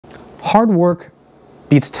hard work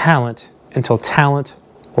beats talent until talent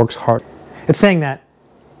works hard. It's saying that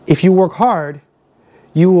if you work hard,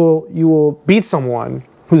 you will beat someone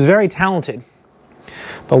who's very talented.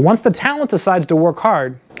 But once the talent decides to work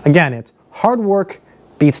hard, again, it's hard work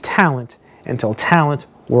beats talent until talent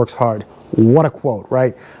works hard. What a quote,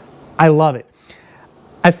 right? I love it.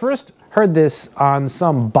 I first heard this on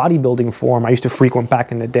some bodybuilding forum I used to frequent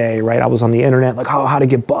back in the day, right? I was on the internet, like, oh, how to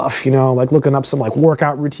get buff, you know, like looking up some like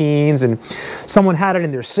workout routines, and someone had it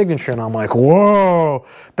in their signature, and I'm like, whoa,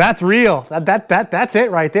 that's real. That's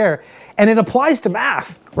it right there. And it applies to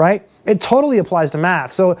math, right? It totally applies to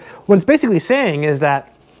math. So what it's basically saying is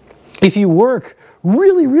that if you work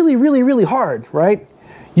really hard, right,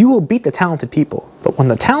 you will beat the talented people. But when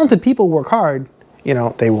the talented people work hard, you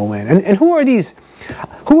know, they will win. And who are these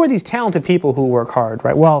talented people who work hard,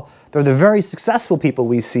 right? Well, they're the very successful people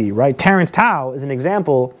we see, right? Terence Tao is an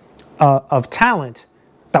example of talent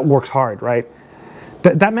that works hard, right?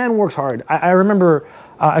 That man works hard. I remember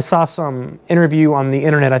I saw some interview on the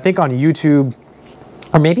internet, I think on YouTube,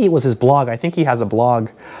 or maybe it was his blog. I think he has a blog.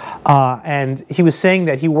 And he was saying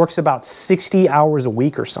that he works about 60 hours a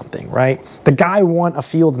week or something, right? The guy won a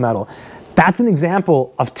Fields medal. That's an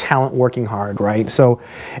example of talent working hard, right? So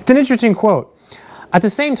it's an interesting quote. At the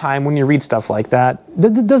same time, when you read stuff like that,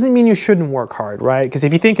 that doesn't mean you shouldn't work hard, right? Because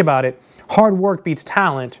if you think about it, hard work beats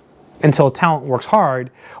talent until talent works hard.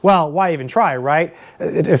 Well, why even try, right?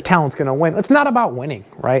 If talent's going to win. It's not about winning,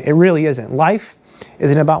 right? It really isn't. Life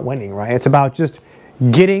isn't about winning, right? It's about just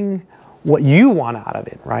getting what you want out of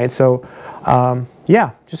it, right? So,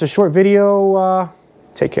 yeah, just a short video.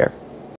 Take care.